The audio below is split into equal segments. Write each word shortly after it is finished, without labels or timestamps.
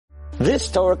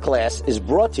This Torah class is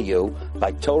brought to you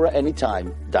by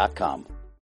TorahAnytime.com.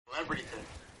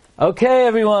 Okay,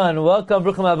 everyone, welcome,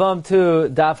 Bruchim Abam, to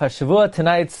Daf HaShavua.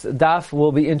 Tonight's Daf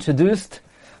will be introduced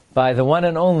by the one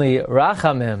and only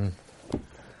Rachamim.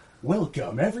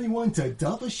 Welcome, everyone, to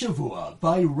Daf HaShavua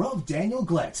by Rav Daniel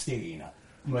Gladstein.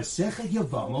 Masechet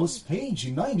Yevamos, page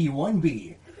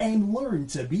 91b, and learn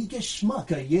to be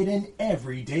Geschmacka Yidden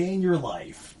every day in your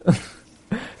life.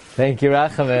 Thank you,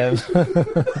 Rachamim.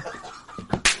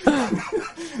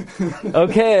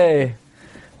 Okay.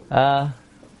 Thank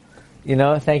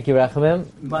you, Rachamim.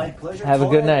 My pleasure. Have a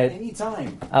good night.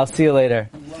 Anytime. I'll see you later.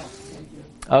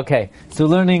 Okay, so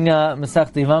learning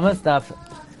Masechet Yevamos, Daf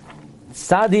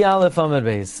Sadi Aleph Amud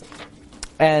Beis.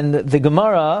 And the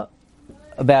Gemara,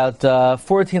 about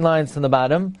 14 lines from the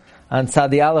bottom, on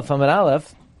Sadi Aleph Amud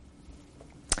Aleph,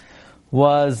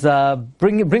 brings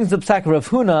the psak of Rav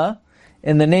Huna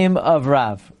in the name of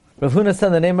Rav. Rav Huna said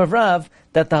in the name of Rav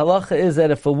that the halacha is that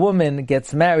if a woman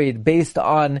gets married based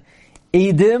on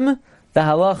Eidim, the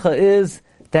halacha is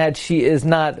that she is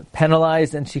not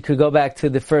penalized and she could go back to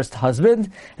the first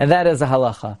husband, and that is a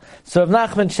halacha. So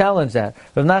Rav Nachman challenged that.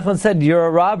 Rav Nachman said, you're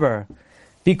a robber,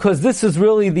 because this is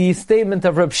really the statement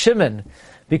of Reb Shimon.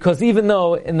 Because even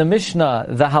though in the Mishnah,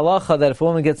 the halacha that if a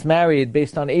woman gets married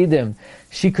based on Eidim,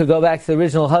 she could go back to the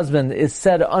original husband is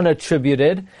said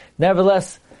unattributed,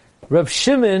 nevertheless, Reb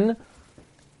Shimon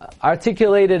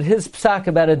articulated his psak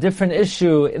about a different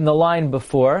issue in the line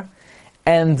before,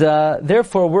 and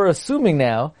therefore we're assuming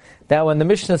now that when the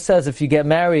Mishnah says if you get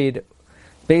married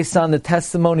based on the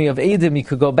testimony of Eidim, you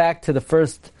could go back to the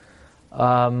first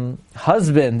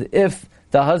husband if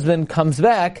the husband comes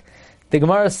back. The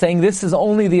Gemara is saying this is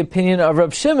only the opinion of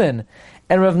Reb Shimon.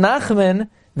 And Rav Nachman,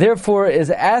 therefore, is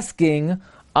asking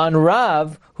on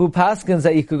Rav, who paskins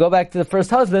that you could go back to the first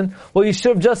husband, well, you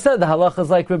should have just said the halacha is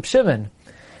like Reb Shimon.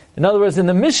 In other words, in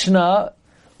the Mishnah,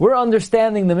 we're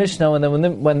understanding the Mishnah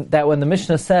when the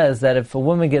Mishnah says that if a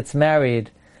woman gets married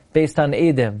based on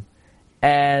Eidim,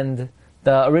 and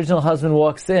the original husband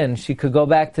walks in, she could go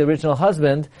back to the original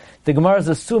husband. The Gemara is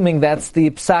assuming that's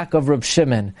the psak of Rav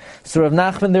Shimon. So Rav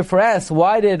Nachman therefore asks,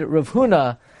 why did Rav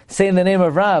Huna say in the name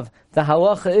of Rav, the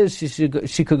halacha is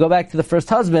she could go back to the first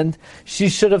husband? She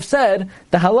should have said,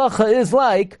 the halacha is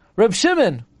like Rav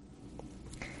Shimon.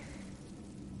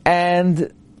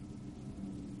 And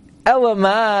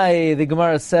Elamai, the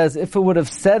Gemara says, if it would have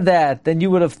said that, then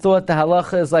you would have thought the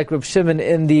halacha is like Rav Shimon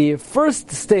in the first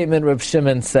statement Rav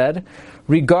Shimon said,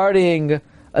 regarding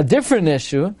a different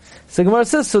issue. So the Gemara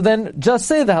says, so then just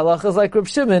say the halacha is like Rav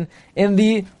Shimon in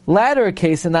the latter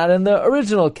case and not in the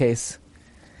original case.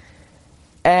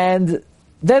 And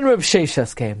then Rav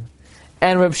Sheshes came.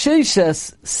 And Rav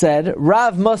Sheshes said,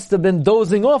 Rav must have been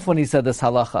dozing off when he said this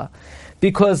halacha.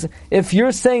 Because if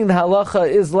you're saying the halacha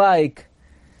is like,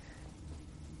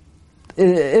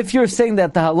 if you're saying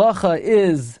that the halacha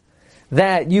is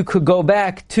that you could go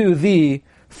back to the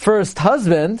first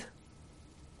husband,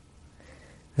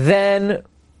 then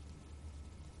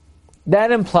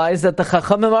that implies that the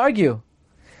Chachamim argue.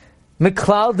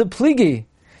 Miklal de pligi.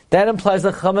 That implies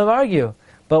that Chachamim argue.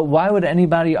 But why would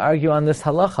anybody argue on this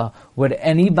halacha? Would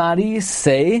anybody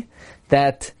say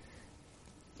that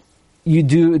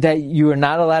you are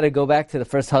not allowed to go back to the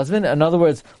first husband? In other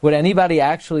words, would anybody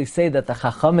actually say that the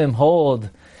Chachamim hold?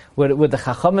 Would the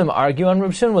Chachamim argue on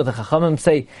Reb Shimon? Would the Chachamim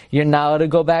say you're not allowed to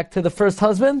go back to the first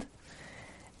husband?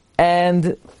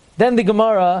 And then the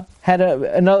Gemara had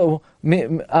another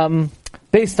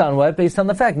based on what? Based on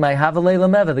the fact my Havalei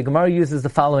Lameva. The Gemara uses the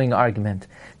following argument: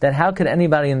 that how could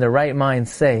anybody in their right mind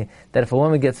say that if a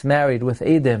woman gets married with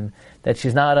Eidim, that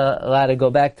she's not allowed to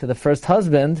go back to the first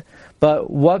husband?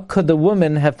 But what could the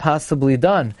woman have possibly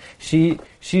done? She's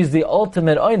the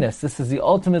ultimate oinus. This is the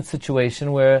ultimate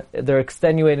situation where there are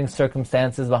extenuating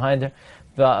circumstances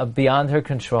beyond her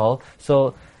control.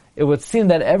 So it would seem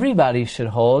that everybody should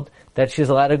hold that she's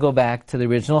allowed to go back to the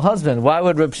original husband. Why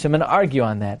would Reb Shimon argue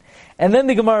on that? And then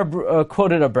the Gemara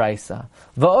quoted a brisa.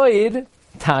 Va'oid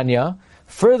Tanya.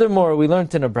 Furthermore, we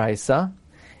learned in a brisa,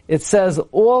 it says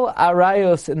all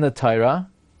arayos in the Torah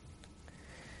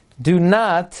do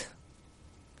not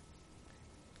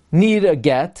need a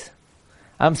get.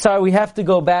 I'm sorry, we have to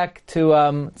go back to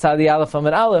Tzadi Aleph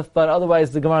Amud Aleph, but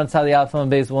otherwise the Gemara on Tzadi Aleph Amud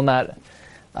Beis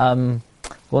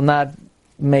will not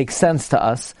make sense to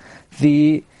us.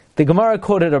 The Gemara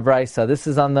quoted a brisa. This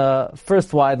is on the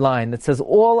first wide line. It says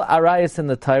all arayos in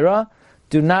the Torah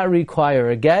do not require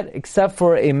a get, except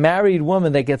for a married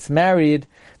woman that gets married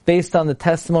based on the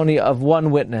testimony of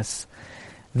one witness.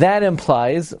 That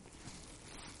implies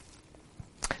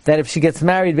that if she gets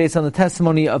married based on the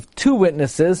testimony of two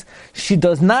witnesses, she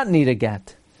does not need a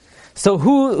get. So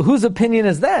whose opinion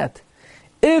is that?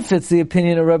 If it's the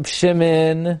opinion of Reb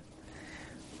Shimon,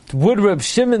 would Reb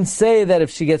Shimon say that if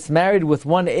she gets married with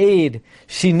one aid,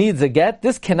 she needs a get?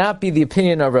 This cannot be the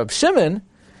opinion of Reb Shimon,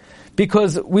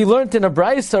 because we learned in a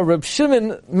Braisa, Reb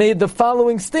Shimon made the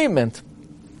following statement.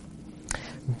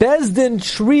 Bezdin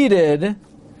treated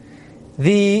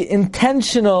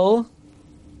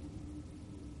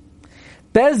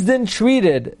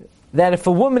that if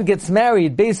a woman gets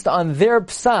married based on their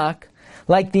psak,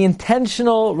 like the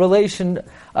intentional relation,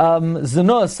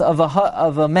 zinus,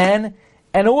 of a man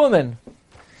and a woman.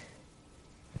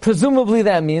 Presumably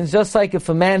that means, just like if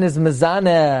a man is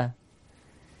mezaneh,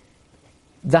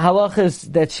 the halach is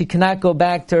that she cannot go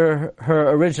back to her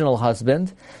original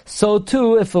husband. So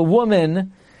too, if a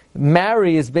woman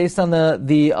marries based on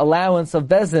the allowance of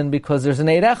Bezin, because there's an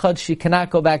Eid Echad, she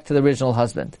cannot go back to the original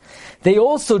husband. They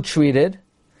also treated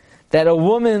that a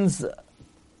woman's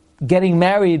getting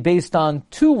married based on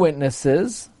two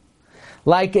witnesses,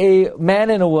 like a man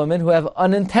and a woman who have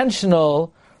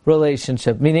unintentional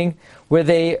relationship, meaning where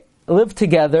they live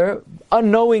together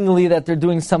unknowingly that they're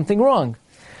doing something wrong.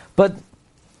 But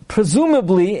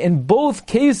presumably, in both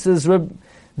cases,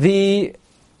 the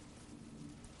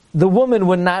woman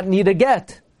would not need a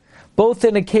get. Both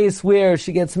in a case where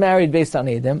she gets married based on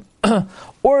Eidim,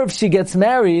 or if she gets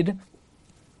married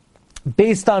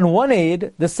based on one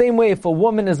aid, the same way if a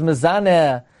woman is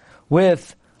mezaneh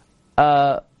with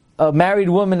a married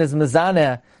woman is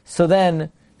mezaneh, so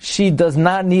then she does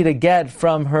not need a get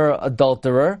from her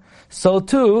adulterer. So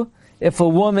too, if a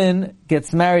woman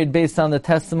gets married based on the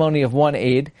testimony of one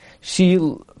aid, she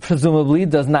presumably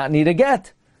does not need a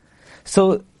get.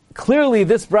 So clearly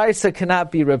this Braisa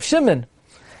cannot be Reb Shimon,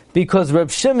 because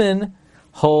Reb Shimon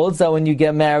holds that when you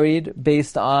get married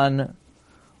based on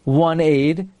one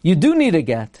aid, you do need a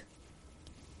get.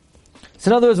 So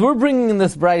in other words, we're bringing in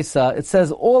this Braisa, it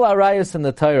says all arayos in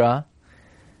the Torah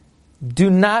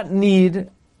do not need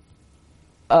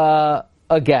a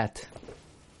get,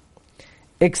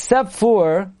 except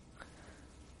for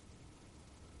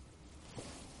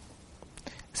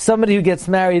somebody who gets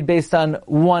married based on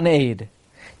one aid.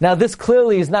 Now this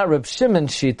clearly is not Reb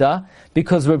Shimon's shita,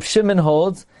 because Reb Shimon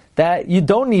holds that you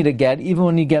don't need a get even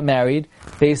when you get married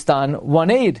based on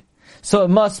one aid. So it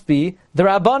must be the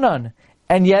Rabbanon.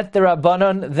 And yet the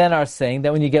Rabbanon then are saying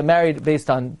that when you get married based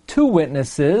on two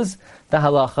witnesses, the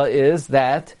halacha is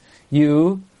that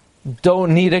you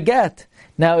don't need a get.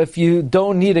 Now if you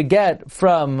don't need a get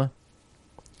from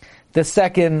the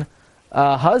second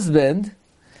husband,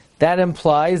 that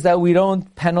implies that we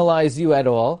don't penalize you at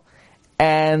all.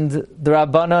 And the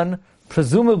Rabbanon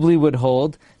presumably would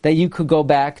hold that you could go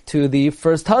back to the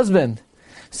first husband.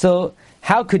 So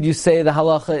how could you say the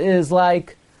halacha is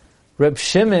like Reb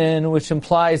Shimon, which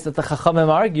implies that the Chachamim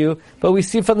argue, but we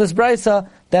see from this Braisa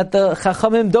that the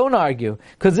Chachamim don't argue,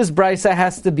 because this Braisa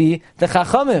has to be the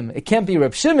Chachamim. It can't be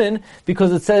Reb Shimon,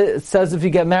 because it says if you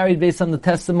get married based on the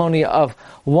testimony of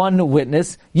one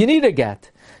witness, you need a get.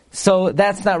 So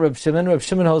that's not Reb Shimon. Reb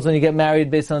Shimon holds when you get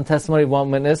married based on the testimony of one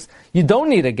witness, you don't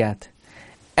need a get.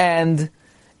 And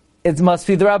it must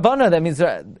be the Rabbanan. That means,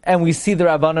 and we see the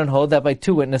Rabbanan hold that by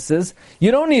two witnesses, you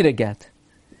don't need a get.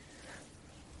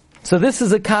 So this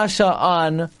is a kasha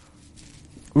on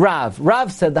Rav.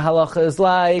 Rav said the halacha is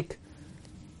like,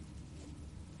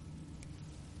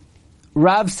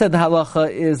 Reb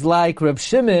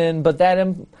Shimon, but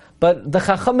the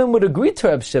Chachamim would agree to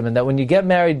Reb Shimon that when you get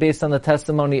married based on the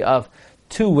testimony of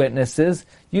two witnesses,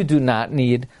 you do not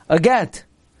need a get.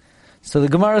 So the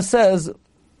Gemara says,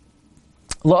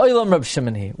 La'olam Reb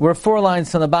Shimon. We're 4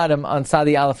 lines from the bottom on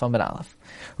Sadi Aleph Amud Aleph.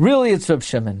 Really, it's Reb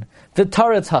Shimon.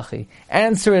 V'taretz hachi.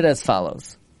 Answer it as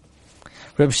follows.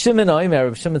 Reb Shimon Oimer.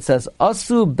 Reb Shimon says,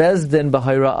 Asu bezdin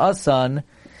b'hayra asan.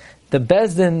 The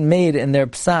bezdin made in their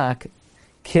psak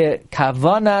ke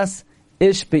kavanas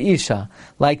ish be'isha,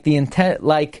 like the intent,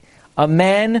 like a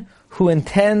man who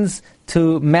intends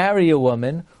to marry a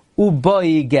woman,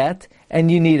 uboi get,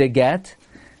 and you need a get.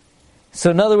 So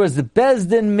in other words, the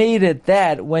bezdin made it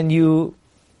that when you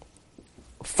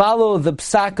follow the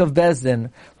psak of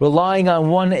bezdin, relying on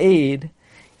one aid,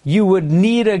 you would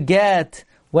need a get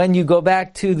when you go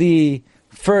back to the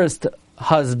first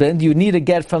husband. You need a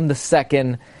get from the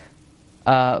second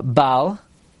Baal.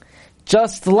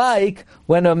 Just like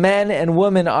when a man and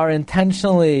woman are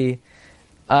intentionally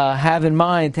have in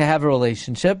mind to have a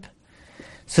relationship.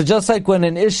 So just like when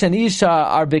an ish and isha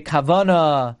are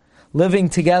b'kavana, living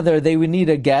together, they would need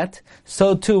a get.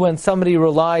 So too when somebody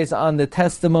relies on the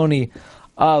testimony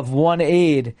of one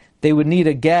aid, they would need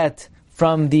a get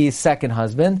from the second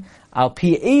husband. Al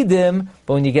pi edim,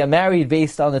 but when you get married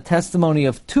based on the testimony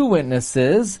of two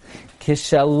witnesses,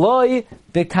 kishaloi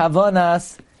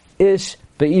b'kavanas ish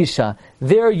be'isha.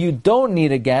 There you don't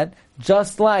need a get,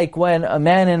 just like when a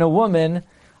man and a woman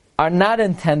are not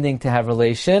intending to have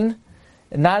relation,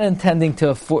 not intending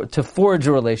to forge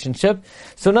a relationship.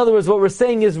 So in other words, what we're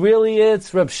saying is really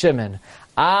it's Reb Shimon.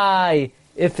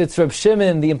 If it's Reb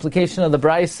Shimon, the implication of the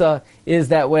Brisa is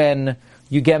that when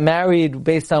you get married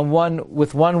based on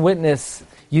with one witness,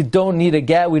 you don't need a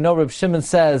get. We know Reb Shimon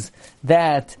says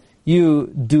that you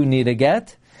do need a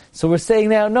get. So we're saying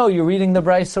now, no, you're reading the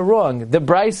Brisa wrong. The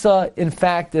Brisa, in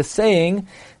fact, is saying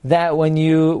that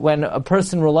when a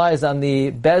person relies on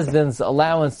the Bezdin's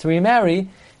allowance to remarry,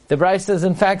 the Brisa is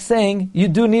in fact saying you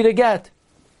do need a get.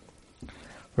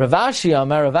 Rav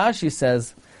Ashi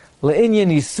says, Le'inyan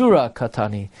Yisura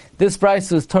Katani. This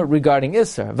Brisa is taught regarding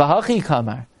Isser. V'hachi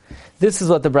Kamar. This is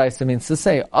what the Brisa means to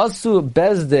say. Asu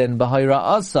Bezdin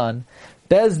B'hayra Asan.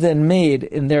 Bezdin made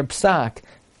in their psak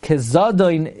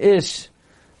Kezadoin Ish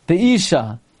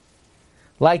Be'isha,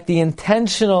 like the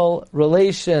intentional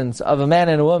relations of a man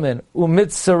and a woman,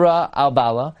 umitzara al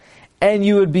bala, and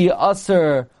you would be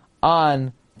usher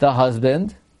on the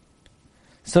husband.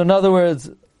 So in other words,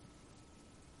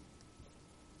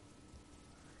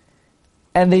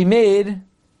 and they made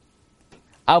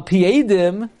al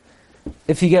piedim,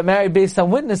 if you get married based on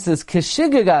witnesses,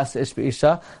 kishigagas ish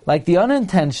be'isha, like the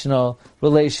unintentional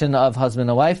relation of husband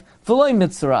and wife, v'loy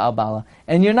mitzvah al bala,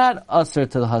 and you're not usher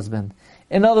to the husband.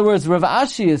 In other words, Rav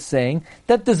Ashi is saying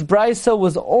that this brisa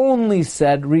was only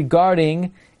said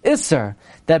regarding Isser,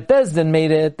 that Bezdin made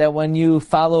it, that when you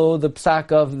follow the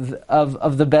psak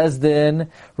of the Bezdin,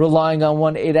 relying on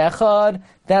one Eid Echad,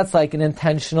 that's like an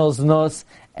intentional znus,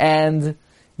 and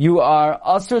you are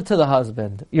usher to the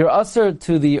husband. You're usher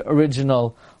to the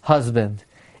original husband.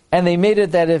 And they made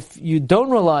it that if you don't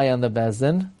rely on the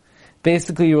Bezdin,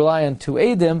 basically you rely on two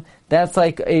Eidim, that's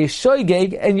like a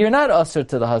shoygeg, and you're not usher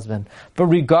to the husband. But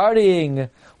regarding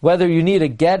whether you need a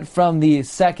get from the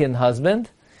second husband,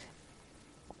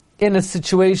 in a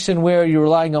situation where you're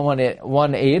relying on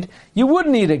one aid, you would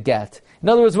need a get. In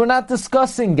other words, we're not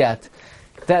discussing get.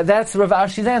 That's Rav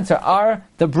Ashi's answer.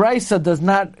 The Brisa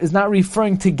is not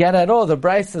referring to get at all. The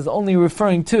Brisa is only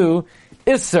referring to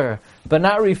Isser, but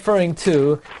not referring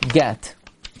to get.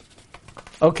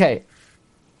 Okay.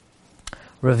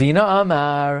 Ravina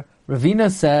Amar.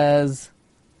 Ravina says,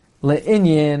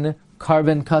 Le'inyin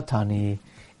carbon katani.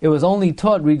 It was only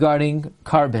taught regarding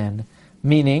carbon,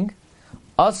 meaning,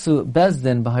 Asu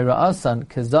bezdin b'hayra asan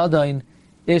kezadain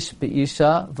ish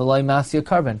be'isha v'lay masya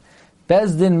carbon.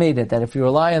 Bezdin made it that if you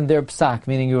rely on their psak,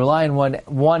 meaning you rely on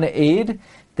one aid,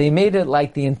 they made it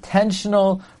like the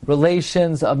intentional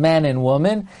relations of man and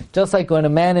woman, just like when a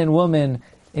man and woman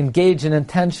engage in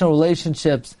intentional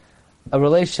relations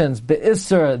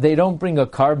be'isr, they don't bring a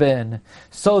carbon.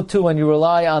 So too, when you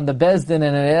rely on the bezdin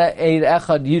and an aid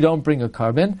echad, you don't bring a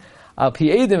carbon. Al pi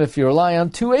edim, if you rely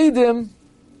on two edim,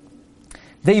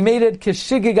 they made it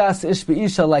kishigigas ish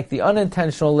be'isha, like the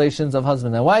unintentional relations of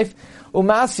husband and wife.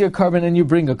 Umasir carbon, and you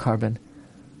bring a carbon.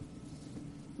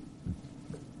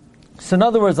 So in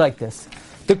other words, like this.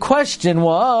 The question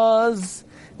was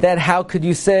that how could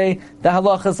you say the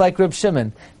halacha is like Reb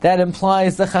Shimon? That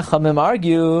implies the Chachamim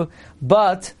argue,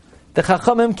 but the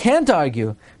Chachamim can't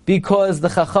argue, because the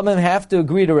Chachamim have to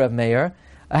agree to Reb Meir,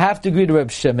 have to agree to Reb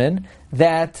Shimon,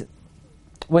 that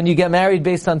when you get married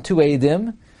based on two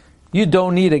Eidim, you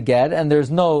don't need a get, and there's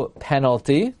no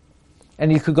penalty, and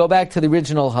you could go back to the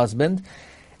original husband.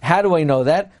 How do I know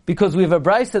that? Because we have a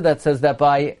brisa that says that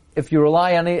if you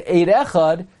rely on Eid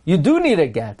Echad, you do need a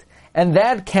get. And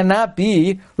that cannot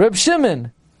be Reb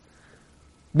Shimon.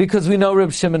 Because we know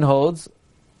Reb Shimon holds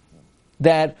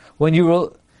that we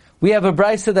have a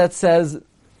brisa that says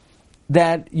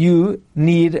that you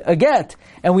need a get.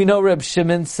 And we know Reb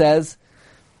Shimon says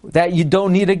that you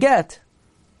don't need a get.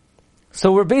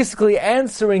 So we're basically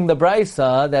answering the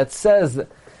brisa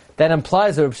that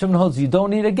implies that Reb Shimon holds you don't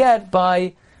need a get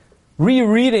by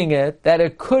rereading it, that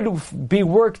it could be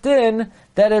worked in,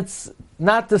 that it's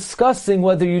not discussing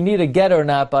whether you need a get or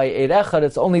not by Eid Echad,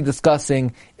 it's only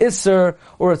discussing Isser,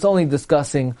 or it's only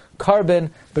discussing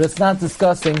carbon, but it's not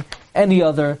discussing any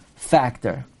other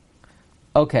factor.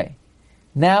 Okay.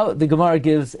 Now the Gemara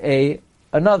gives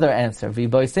another answer.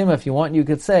 V'boisema, if you want, you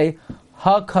could say,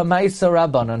 Ha kamaisa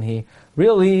rabbanon hi.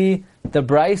 Really, the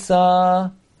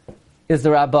brisa is the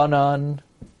Rabbanon.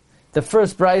 The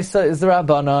first brisa is the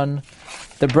Rabbanon.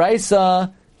 The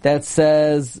brisa that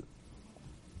says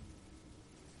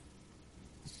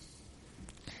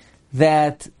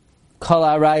that Kol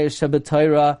Araya Shabbat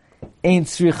Torah ain't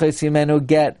tzrichos yimenu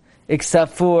get,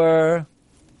 except for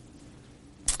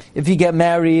if you get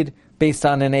married based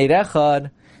on an Eid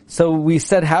Echad. So we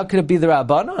said, how could it be the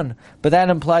Rabbanon? But that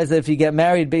implies that if you get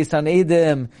married based on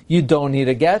Eidim, you don't need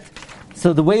a get.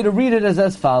 So the way to read it is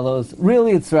as follows.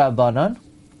 Really, it's Rabbanon.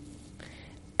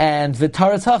 And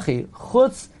V'taras hachi,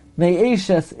 chutz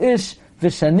me'eshes ish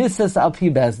v'shanisas al pi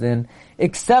bezdin,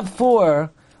 except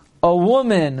for a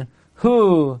woman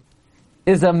who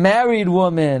is a married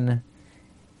woman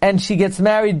and she gets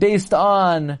married based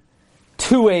on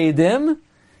 2 Eidim,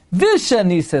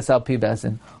 v'shanisas al pi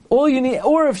bezdin. All you need,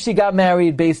 or if she got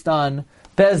married based on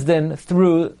Bezdin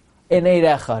through an Eid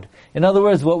Echad. In other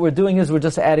words, what we're doing is we're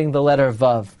just adding the letter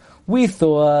Vav. We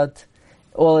thought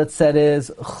all it said is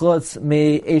Chutz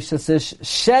me Eishasish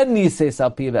Shed Nises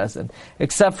Al Pi Bezdin,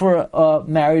 except for a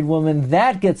married woman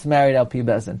that gets married Al Pi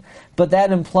Bezdin. But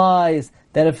that implies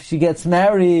that if she gets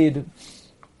married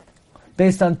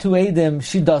based on 2 Eidim,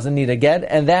 she doesn't need a get,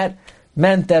 and that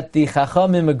meant that the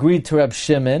Chachamim agreed to Reb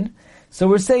Shimon. So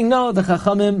we're saying, no, the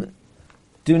Chachamim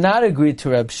do not agree to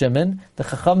Reb Shimon. The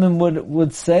Chachamim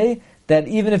would say that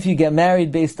even if you get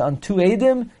married based on 2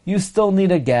 Eidim, you still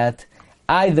need a get.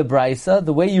 The Brisa,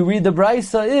 the way you read the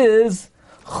Brisa is,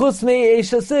 Chutz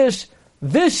me'eshasish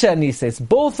v'shanises.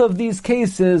 Both of these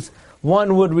cases,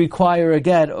 one would require a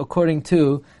get according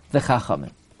to the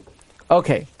Chachamim.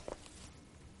 Okay.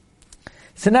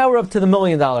 So now we're up to the $1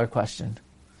 million question,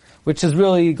 which is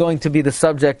really going to be the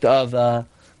subject of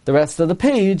the rest of the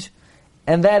page,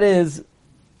 and that is,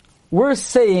 we're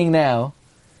saying now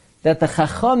that the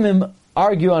Chachamim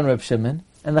argue on Reb Shimon,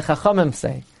 and the Chachamim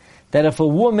say that if a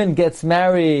woman gets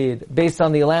married based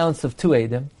on the allowance of 2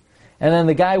 Eidim, and then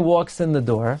the guy walks in the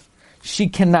door, she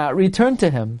cannot return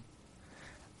to him.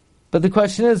 But the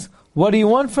question is, what do you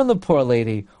want from the poor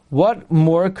lady? What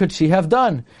more could she have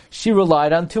done? She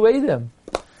relied on 2 Eidim.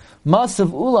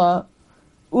 Masav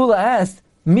Ula asked,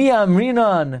 Mi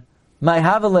amrinan my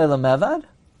havelela mevad?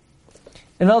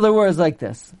 In other words, like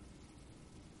this.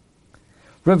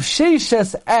 Rav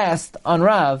Sheshes asked on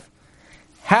Rav,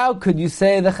 how could you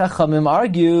say the Chachamim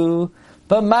argue,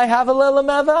 but my havelela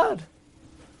mevad?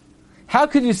 How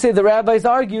could you say the rabbis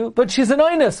argue, but she's an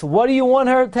oinus? What do you want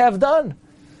her to have done?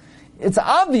 It's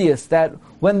obvious that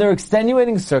when there are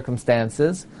extenuating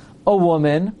circumstances, a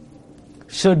woman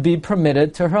should be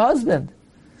permitted to her husband.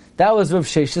 That was Rav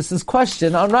Sheshes'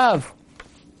 question on Rav.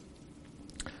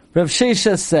 Rav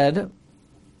Sheshes said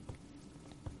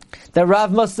that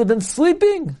Rav must have been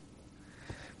sleeping.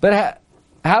 But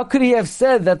how could he have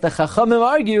said that the Chachamim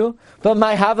argue, but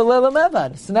my havelela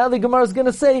mevad? So now the Gemara is going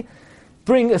to say,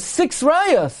 bring 6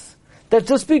 rayas, that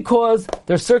just because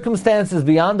there are circumstances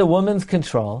beyond a woman's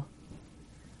control,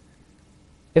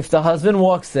 if the husband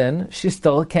walks in, she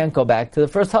still can't go back to the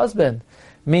first husband.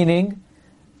 Meaning,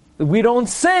 we don't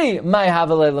say my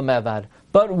havelela mevad,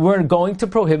 but we're going to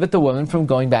prohibit the woman from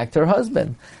going back to her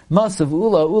husband. Masav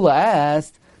Ula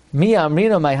asked, Mi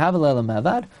amrina my havelela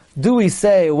mevad? Do we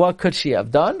say, what could she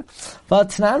have done? But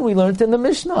Tanan, we learned in the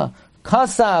Mishnah,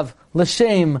 Kasav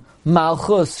l'shem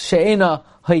malchus she'ena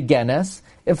hoigenes.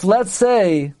 If, let's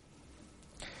say,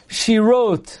 she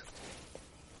wrote,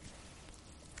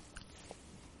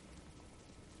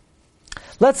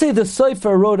 let's say the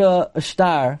Sofer wrote a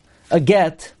shtar, a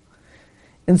get,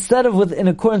 instead of in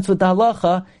accordance with the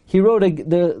halacha, he wrote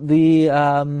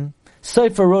the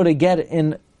Sofer wrote a get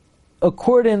in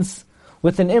accordance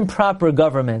with an improper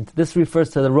government. This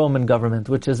refers to the Roman government,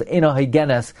 which is eno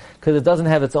hygenes, because it doesn't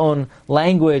have its own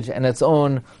language and its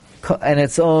own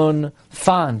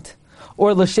font.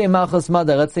 Or l'shem malchus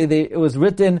madar. Let's say it was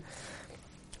written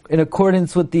in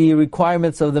accordance with the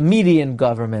requirements of the Median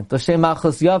government. L'shem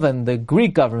malchus yavan, the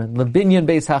Greek government. Lebinyan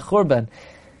beis hachorban.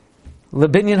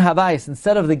 Lebinyan havais.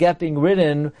 Instead of the get being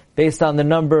written based on the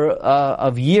number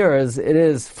of years it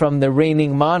is from the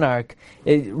reigning monarch,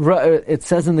 it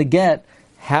says in the get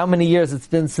how many years it's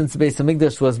been since the Beis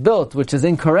Hamikdash was built, which is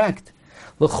incorrect.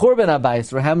 L'chorban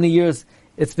havais, or how many years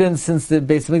it's been since the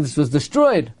Beis Hamikdash was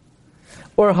destroyed.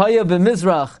 Or haya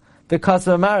b'mizrach because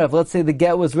of Amarav. Let's say the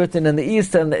get was written in the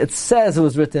east and it says it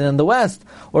was written in the west,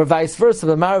 or vice versa.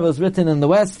 Amarav was written in the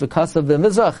west because of the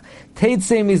mizrach.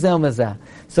 Teitzei mizel mezah.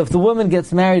 So if the woman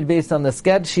gets married based on the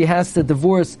get, she has to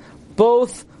divorce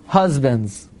both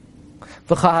husbands.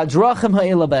 And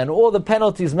all the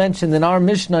penalties mentioned in our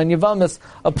Mishnah and Yevamos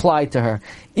apply to her.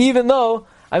 Even though,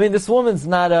 this woman's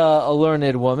not a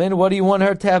learned woman. What do you want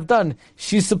her to have done?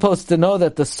 She's supposed to know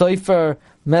that the Sofer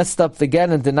messed up the get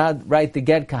and did not write the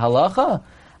get kahalacha?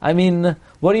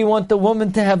 What do you want the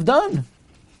woman to have done?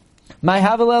 My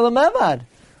havelela mevad.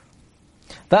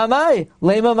 V'amai,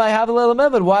 lema my havel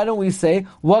mevad. Why don't we say,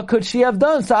 what could she have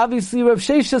done? So obviously, Rav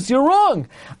Sheshis, you're wrong.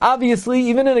 Obviously,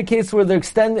 even in a case where they're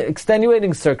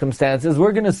extenuating circumstances,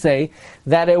 we're going to say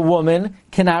that a woman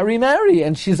cannot remarry,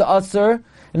 and she's usher.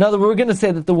 In other words, we're going to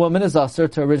say that the woman is usher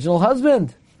to her original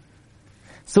husband.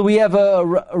 So we have a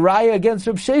raya against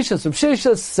Rav Sheshis. Rav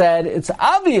Sheshis said it's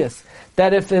obvious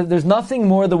that if there's nothing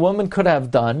more the woman could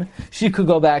have done, she could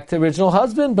go back to original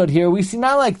husband, but here we see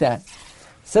not like that.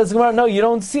 Says Gemara, no, you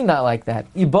don't see not like that.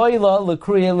 Iboila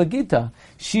l'kruya l'gita.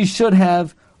 She should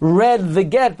have read the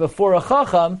get before a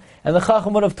chacham, and the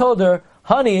chacham would have told her,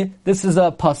 honey, this is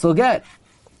a pasal get.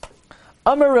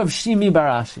 Amar Rav Shimi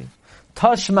Barashi.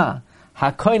 Tashma,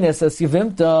 hakoines as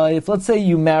yivimta. If let's say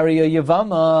you marry a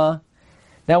yavama,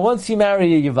 now once you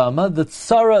marry a yavama, the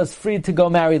tzara is free to go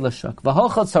marry l'shuk.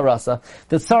 V'holcha tzarasa.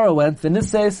 The tzara went,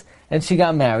 v'nises, and she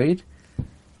got married.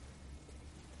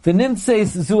 V'nimtseis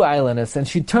zu eilinus, and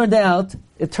it turned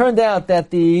out that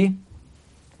the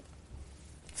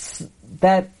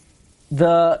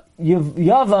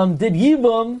Yavam did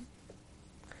Yibum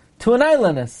to an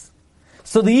eilinus.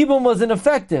 So the Yibum was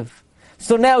ineffective.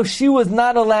 So now she was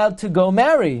not allowed to go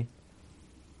marry.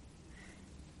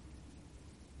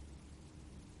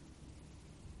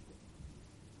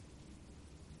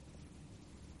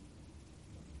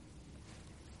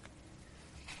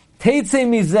 Teitze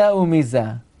mizah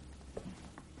umizah.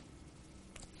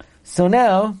 So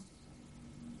now,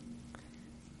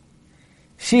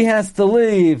 she has to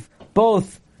leave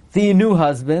both the new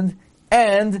husband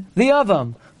and the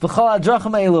Avam.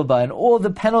 And all the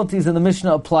penalties in the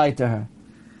Mishnah apply to her.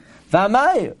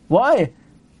 V'amai, why?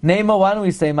 Neima, why don't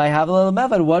we say, my havel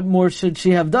mevad? What more should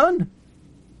she have done?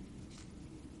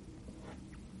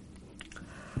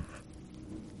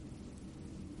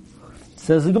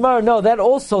 Says the Gemara, no, that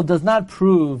also does not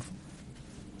prove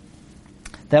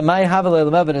that my havel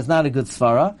mevad is not a good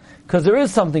svara, because there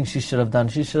is something she should have done.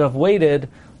 She should have waited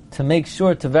to make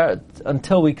sure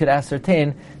until we could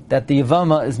ascertain that the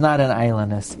Yavama is not an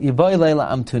ailanus. Yiboy leila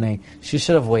amtune. She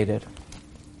should have waited.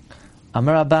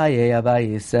 Amar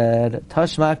Abaye said,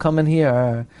 Tashma, come in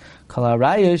here. Kala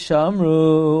raya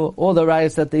shamru. All the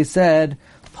rayas that they said,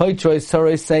 Poitroy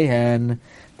soroi sehen,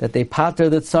 that they pater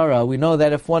the tzara. We know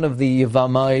that if one of the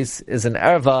Yavamais is an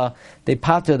erva, they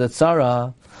pater the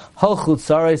tzara. Halchut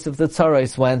tzarais, if the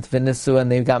tzarais went, v'nisu,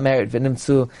 and they got married,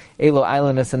 v'nimtsu, elo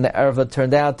islandus, and the erva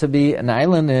turned out to be an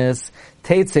islandus,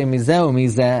 teitze mizeh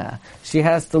mizeh. She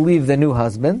has to leave the new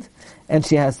husband, and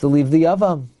she has to leave the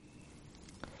yavam.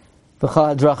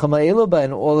 V'chal drachama eluba,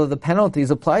 and all of the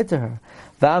penalties apply to her.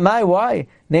 V'amai, why?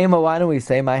 Neima, why don't we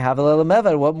say, my havel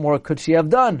mevad? What more could she have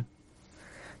done?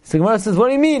 So Gemara says, what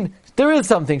do you mean? There is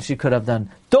something she could have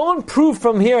done. Don't prove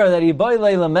from here that Ibai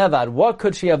Leila Mevad, what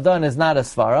could she have done is not a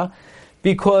svara,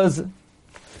 because,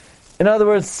 in other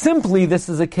words, simply this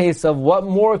is a case of what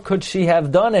more could she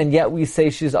have done, and yet we say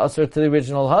she's usher to the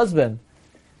original husband.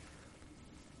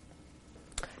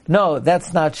 No,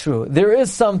 that's not true. There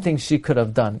is something she could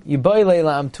have done. Ibai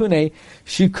Leila Amtune,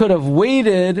 she could have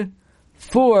waited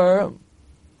for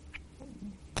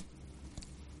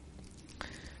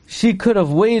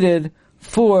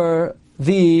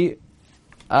the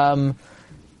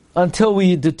until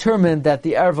we determined that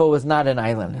the erva was not an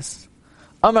islandess.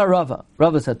 Amar Rava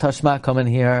said, Tashma, come in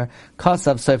here.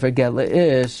 Kasav Sofer get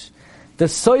le'ish. The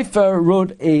Sofer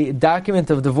wrote a document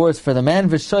of divorce for the man,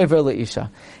 v'shoiver le'isha,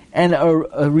 and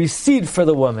a receipt for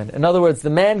the woman. In other words, the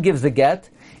man gives the get,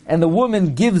 and the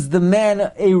woman gives the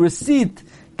man a receipt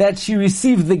that she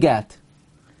received the get.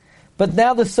 But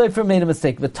now the Sofer made a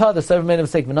mistake. The Sofer made a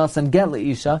mistake. V'nasan get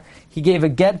le'isha. He gave a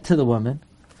get to the woman.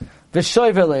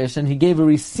 V'shoiver le'ish, and he gave a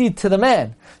receipt to the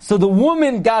man. So the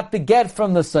woman got the get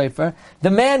from the Sofer. The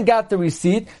man got the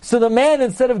receipt. So the man,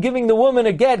 instead of giving the woman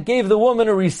a get, gave the woman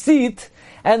a receipt.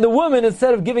 And the woman,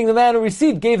 instead of giving the man a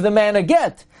receipt, gave the man a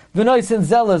get. V'noisin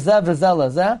zela zeh v'zela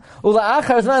zeh.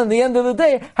 Ula'achar zman, at the end of the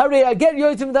day, harei aget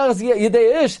yoytim dachas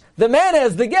yedei ish. The man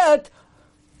has the get.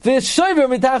 V'shoiver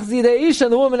mitachas yedei ish,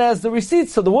 and the woman has the receipt.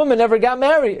 So the woman never got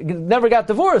married, never got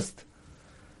divorced.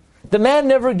 The man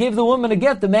never gave the woman a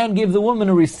get, the man gave the woman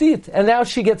a receipt. And now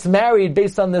she gets married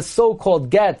based on this so-called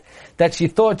get that she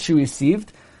thought she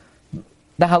received.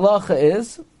 The halacha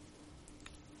is,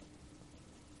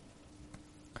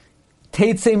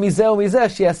 Teitze mizeh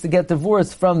mizeh, she has to get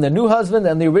divorced from the new husband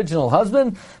and the original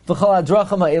husband. V'chal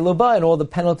adrachama eluba, and all the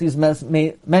penalties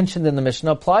mentioned in the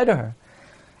Mishnah apply to her.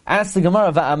 Ask the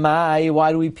Gemara, Va'amai,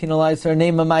 why do we penalize her?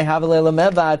 Name Amai Havel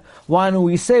Mevad. Why don't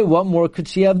we say, what more could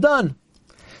she have done?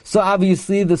 So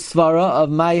obviously the svara of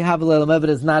my Havel Mevad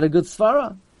is not a good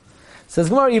svara. Says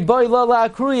Gemara,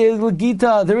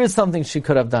 there is something she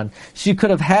could have done. She could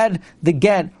have had the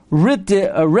get read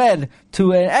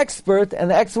to an expert, and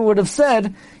the expert would have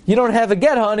said, you don't have a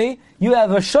get, honey, you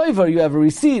have a shoiver, you have a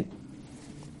receipt.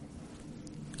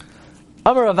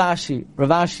 Amar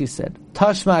Ravashi said,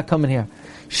 Tashma, come in here.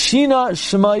 Shina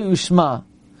Shema Ushma.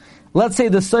 Let's say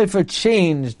the Sofer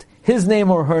changed his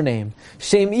name or her name.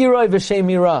 Shem Iroi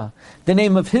v'Shem Ira. The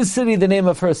name of his city, the name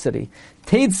of her city.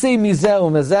 Teitzei mizeh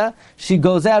u'mezeh. She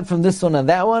goes out from this one and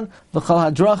that one.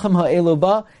 V'chal hadrachim ha'elu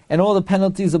ba. And all the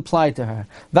penalties apply to her.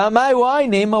 V'amai, why?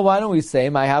 Nema, why don't we say,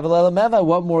 Mai havel meva?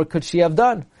 What more could she have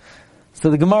done?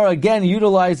 So the Gemara again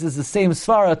utilizes the same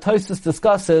svara. Tosfos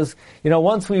discusses,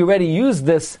 once we already used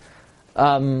this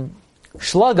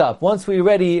shlug up, once we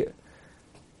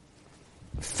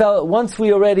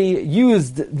already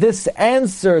used this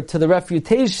answer to the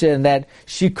refutation that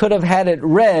she could have had it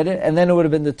read, and then it would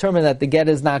have been determined that the get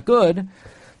is not good,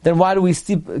 then why do we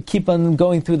keep on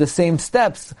going through the same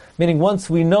steps? Meaning, once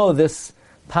we know this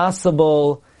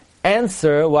possible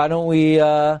answer, why do we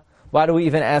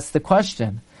even ask the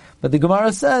question? But the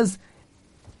Gemara says,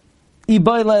 she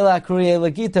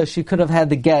could have had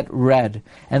the get read,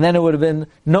 and then it would have been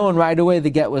known right away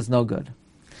the get was no good.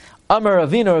 Amar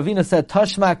Ravina said,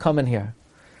 Tashma, come in here.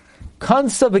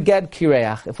 Kansa beget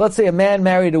kireach. If let's say a man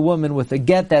married a woman with a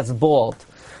get that's bald.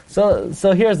 So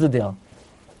here's the deal.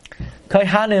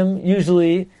 Kohanim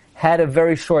usually had a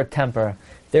very short temper.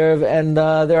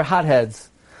 They're hotheads.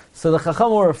 So the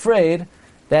Chacham were afraid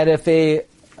that if a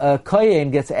Kohen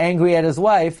gets angry at his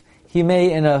wife, he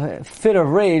may, in a fit of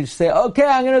rage, say, okay,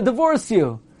 I'm going to divorce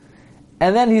you.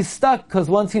 And then he's stuck, because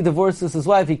once he divorces his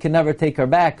wife, he can never take her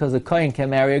back, because a Kohen can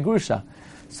marry a Grusha.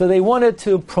 So they wanted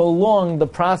to prolong the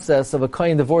process of a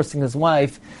Kohen divorcing his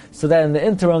wife, so that in the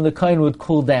interim, the Kohen would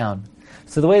cool down.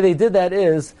 So the way they did that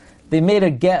is, they made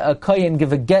a Kohen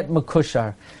give a get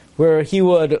makushar, where you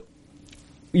would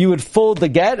fold the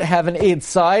get, have an eighth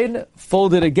side,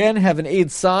 fold it again, have an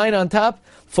eighth side on top,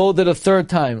 fold it a third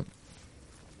time.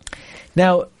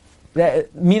 Now,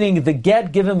 meaning the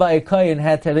get given by a Kohen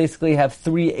had to basically have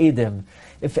 3 edim.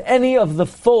 If any of the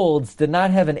folds did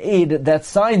not have an eid that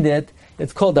signed it,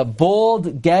 it's called a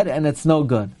bald get, and it's no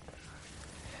good.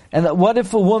 And what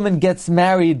if a woman gets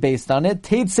married based on it?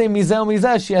 Teitzei mizeh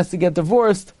mizeh, she has to get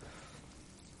divorced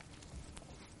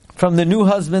from the new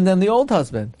husband and the old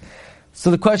husband.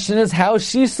 So the question is, how is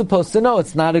she supposed to know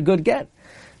it's not a good get?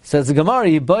 Says the Gemara,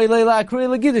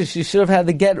 she should have had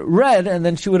the get read, and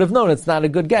then she would have known it's not a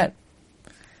good get.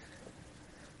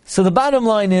 So the bottom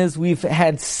line is, we've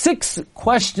had 6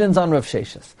 questions on Rav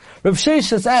Sheshis. Rav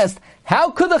Sheshis asked,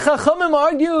 how could the Chachamim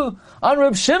argue on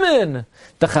Rav Shimon?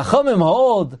 The Chachamim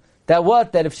hold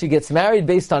that if she gets married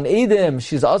based on Eidim,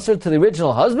 she's usher to the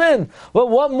original husband? Well,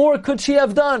 what more could she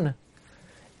have done?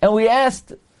 And we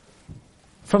asked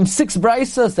from 6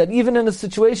 braisas that even in a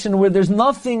situation where there's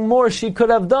nothing more she could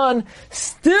have done,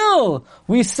 still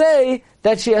we say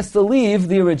that she has to leave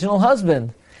the original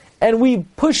husband. And we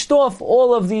pushed off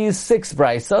all of these 6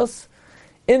 braisas,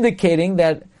 indicating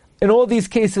that in all these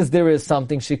cases there is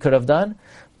something she could have done.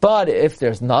 But if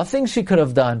there's nothing she could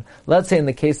have done, let's say in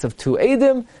the case of 2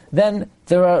 Eidim, then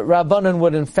the Rabbanan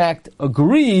would in fact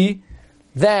agree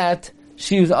that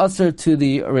she was usher to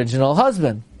the original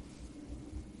husband.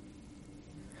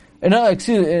 No,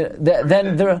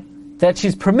 that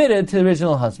she's permitted to the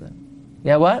original husband.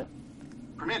 Yeah, what?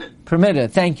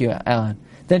 Permitted. Thank you, Alan.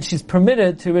 Then she's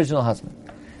permitted to the original husband.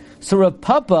 So Rav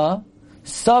Papa,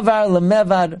 Savar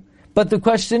Lemevad, but the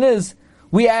question is,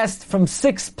 we asked from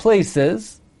 6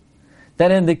 places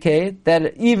that indicate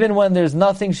that even when there's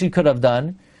nothing she could have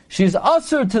done, she's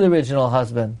usher to the original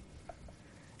husband.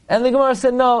 And the Gemara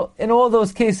said, no, in all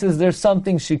those cases there's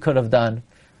something she could have done.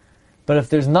 But if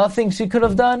there's nothing she could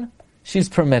have done, she's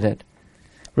permitted.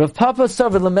 Rav Papa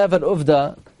Savar Lemevad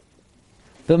Uvda,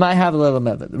 b'may havel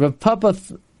lemevad. Rav Papa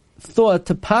thought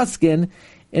to paskin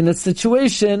in a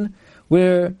situation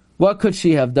where, what could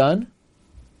she have done?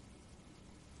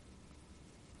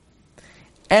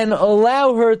 And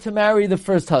allow her to marry the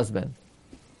first husband.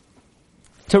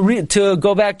 To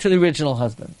go back to the original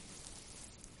husband.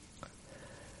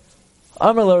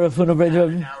 Amar lo Rav Huna Bar Rav.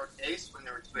 In our case, when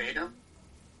there were 2 Eidim?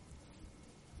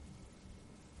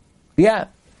 Yeah.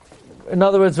 In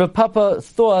other words, Rav Papa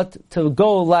thought to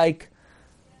go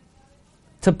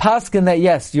to paskin that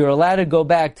yes, you're allowed to go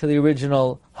back to the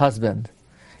original husband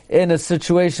in a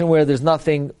situation where there's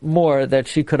nothing more that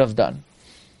she could have done.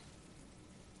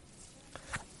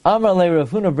 Amar le Rav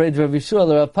Huna Bar Rav Yishua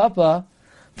Rav Papa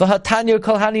v'hatanya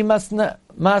kolhani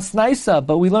masnaisa.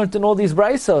 But we learned in all these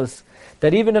braisos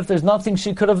that even if there's nothing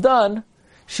she could have done,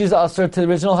 she's usher to the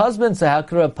original husband. So how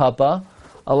could Rav Papa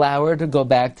allow her to go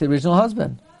back to the original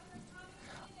husband?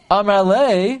 Amar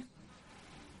lei,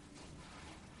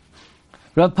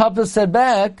 Rav Papa said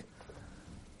back,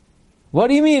 what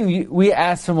do you mean we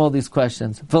asked him all these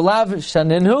questions? V'lav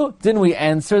shaninhu, didn't we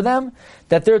answer them?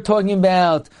 That they're talking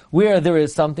about where there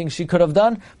is something she could have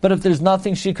done, but if there's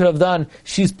nothing she could have done,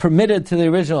 she's permitted to the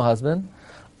original husband.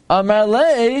 Amar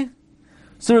lei,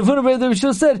 so Rav Huna bar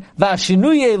Yishua said,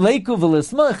 V'ashinuye leiku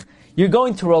v'lismach, you're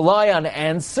going to rely on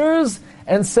answers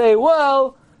and say,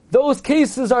 well, those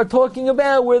cases are talking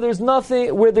about where there's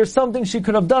nothing, where there's something she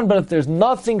could have done, but if there's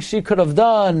nothing she could have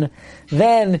done,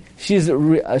 then she's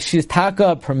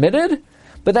taka permitted.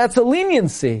 But that's a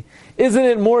leniency. Isn't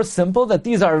it more simple that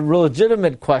these are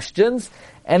legitimate questions,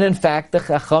 and in fact the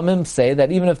Chachamim say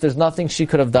that even if there's nothing she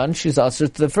could have done, she's usher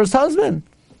to the first husband.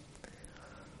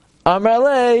 Amar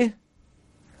lei,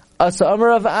 asa amar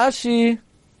Rav Ashi.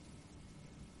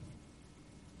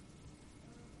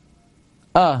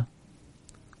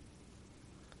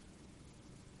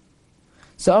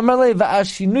 So Amarle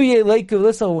va'ashinuye leiku.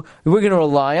 Listen, we're going to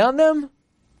rely on them.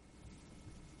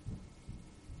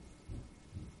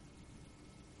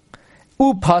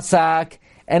 Upasak,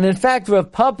 and in fact,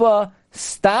 Rav Papa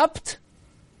stopped,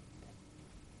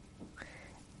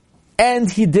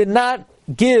 and he did not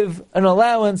give an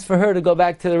allowance for her to go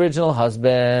back to the original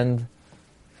husband.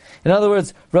 In other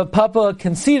words, Rav Papa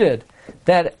conceded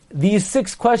that these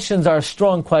 6 questions are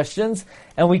strong questions,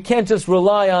 and we can't just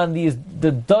rely on the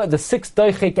 6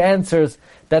 doichik answers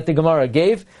that the Gemara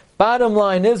gave. Bottom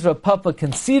line is, Rav Papa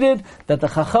conceded that the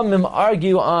Chachamim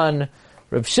argue on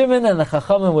Rav Shimon, and the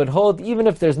Chachamim would hold, even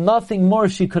if there's nothing more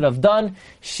she could have done,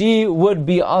 she would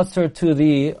be usher to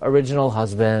the original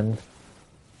husband.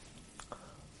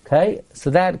 Okay, so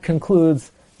that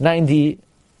concludes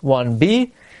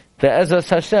 91b. The Ezra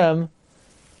Hashem,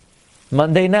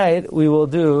 Monday night, we will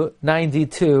do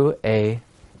 92a.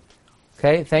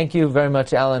 Okay, thank you very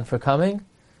much, Alan, for coming.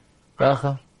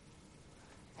 Have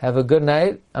a good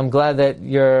night. I'm glad that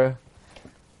you're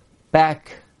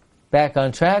back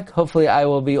on track. Hopefully I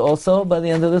will be also by the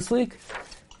end of this week.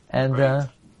 And,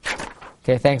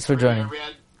 okay, thanks for joining. I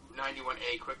read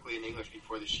 91a quickly in English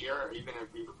before this year. Are you going to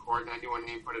re-record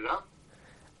 91a and put it up?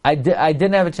 I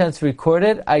didn't have a chance to record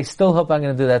it. I still hope I'm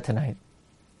going to do that tonight.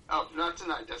 Oh, not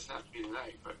tonight. Doesn't have to be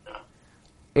tonight, but...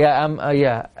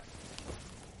 Yeah.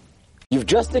 You've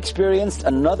just experienced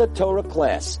another Torah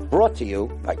class brought to you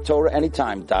by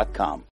TorahAnytime.com.